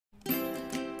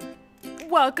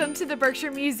Welcome to the Berkshire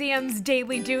Museum's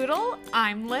Daily Doodle.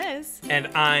 I'm Liz. And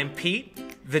I'm Pete.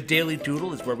 The Daily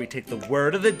Doodle is where we take the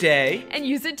word of the day and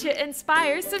use it to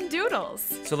inspire some doodles.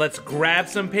 So let's grab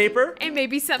some paper and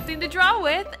maybe something to draw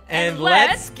with. And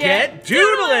let's get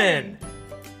doodling!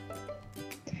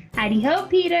 Howdy ho,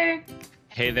 Peter.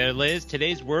 Hey there, Liz.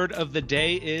 Today's word of the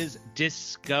day is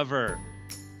discover.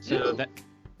 So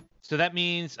that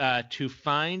means to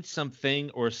find something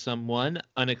or someone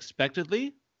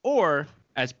unexpectedly or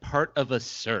as part of a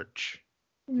search.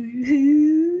 What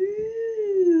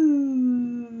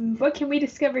can we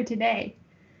discover today?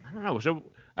 I don't know. So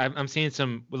I'm seeing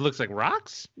some, what looks like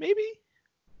rocks, maybe?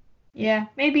 Yeah,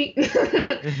 maybe.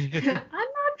 I'm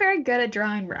not very good at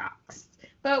drawing rocks,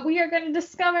 but we are going to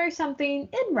discover something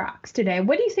in rocks today.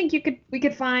 What do you think we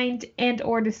could find and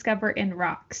or discover in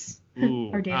rocks?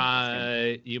 Ooh,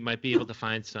 you might be able to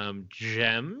find some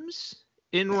gems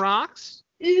in rocks.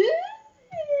 Ooh.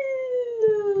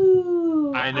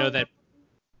 I know that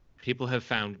people have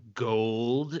found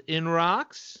gold in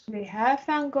rocks. They have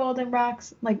found gold in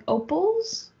rocks, like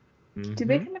opals. Mm-hmm. Do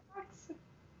they come in rocks?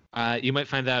 You might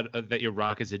find out that your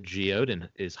rock is a geode and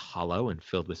is hollow and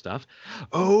filled with stuff.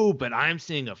 Oh, but I'm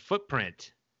seeing a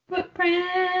footprint.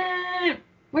 Footprint!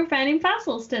 We're finding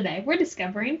fossils today. We're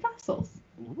discovering fossils.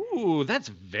 Ooh, that's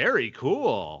very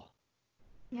cool.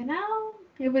 You know,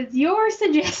 it was your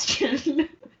suggestion.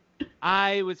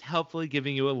 I was helpfully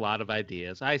giving you a lot of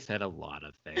ideas. I said a lot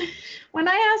of things. When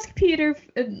I ask Peter,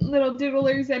 little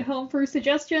doodlers at home for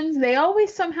suggestions, they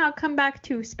always somehow come back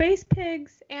to space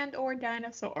pigs and or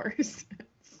dinosaurs.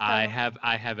 So. I have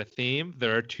a theme.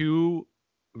 There are two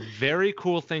very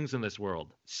cool things in this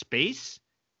world: space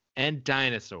and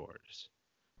dinosaurs.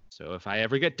 So if I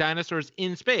ever get dinosaurs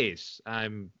in space,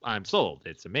 I'm sold.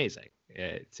 It's amazing.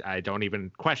 I don't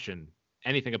even question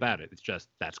anything about it. It's just,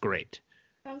 that's great.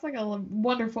 Sounds like a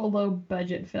wonderful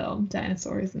low-budget film,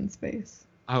 Dinosaurs in Space.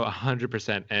 Oh,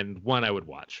 100%, and one I would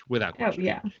watch without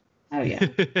question. Oh, yeah.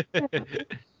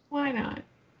 Why not?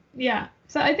 Yeah,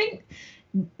 so I think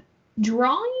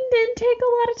drawing didn't take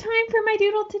a lot of time for my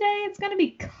doodle today. It's going to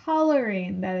be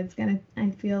coloring that it's going to,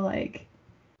 I feel like,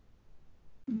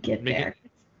 get there.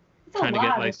 It's a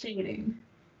lot of shading.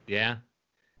 Yeah,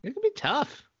 it can be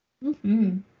tough.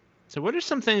 Mm-hmm. So what are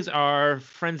some things our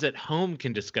friends at home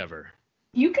can discover?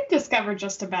 You can discover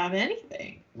just about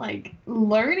anything. Like,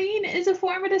 learning is a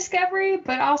form of discovery,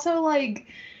 but also, like,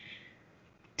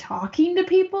 talking to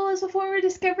people is a form of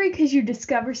discovery because you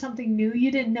discover something new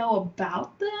you didn't know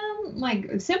about them.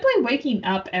 Like, simply waking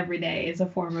up every day is a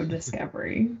form of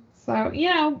discovery. So, you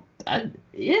know,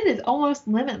 it is almost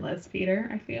limitless, Peter,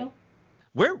 I feel.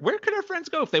 Where could our friends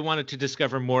go if they wanted to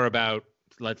discover more about,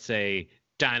 let's say,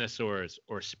 dinosaurs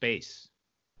or space?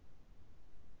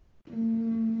 A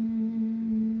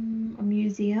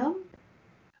museum?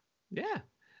 Yeah.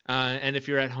 And if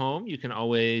you're at home, you can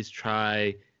always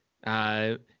try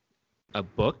a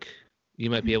book. You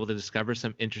might be able to discover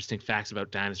some interesting facts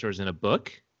about dinosaurs in a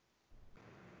book.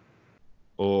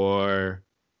 Or,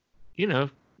 you know,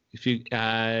 if you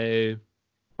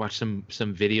watch some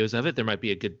videos of it, there might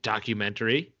be a good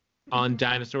documentary on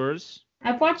dinosaurs.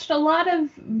 I've watched a lot of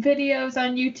videos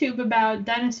on YouTube about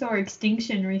dinosaur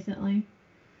extinction recently.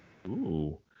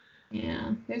 Ooh.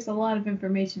 Yeah, there's a lot of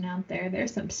information out there.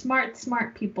 There's some smart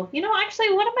people. You know,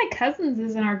 actually, one of my cousins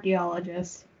is an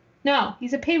archaeologist. No,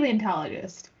 he's a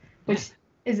paleontologist, which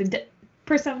is a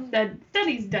person that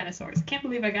studies dinosaurs. Can't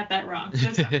believe I got that wrong.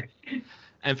 So sorry.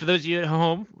 And for those of you at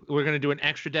home, we're going to do an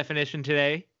extra definition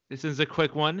today. This is a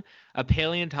quick one. A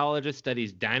paleontologist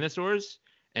studies dinosaurs,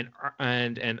 and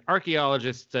an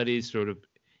archaeologist studies sort of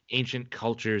ancient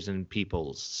cultures and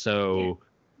peoples. So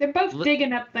they're both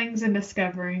digging up things and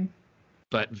discovering.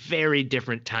 But very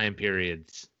different time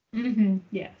periods. Mm-hmm.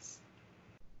 Yes.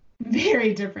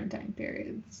 Very different time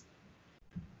periods.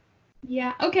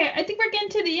 Yeah. Okay. I think we're getting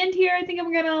to the end here. I think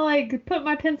I'm gonna put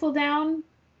my pencil down.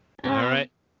 All right.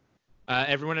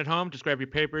 Everyone at home, just grab your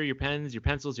paper, your pens, your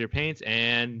pencils, your paints,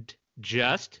 and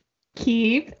just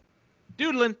keep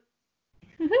doodling.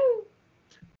 Woohoo!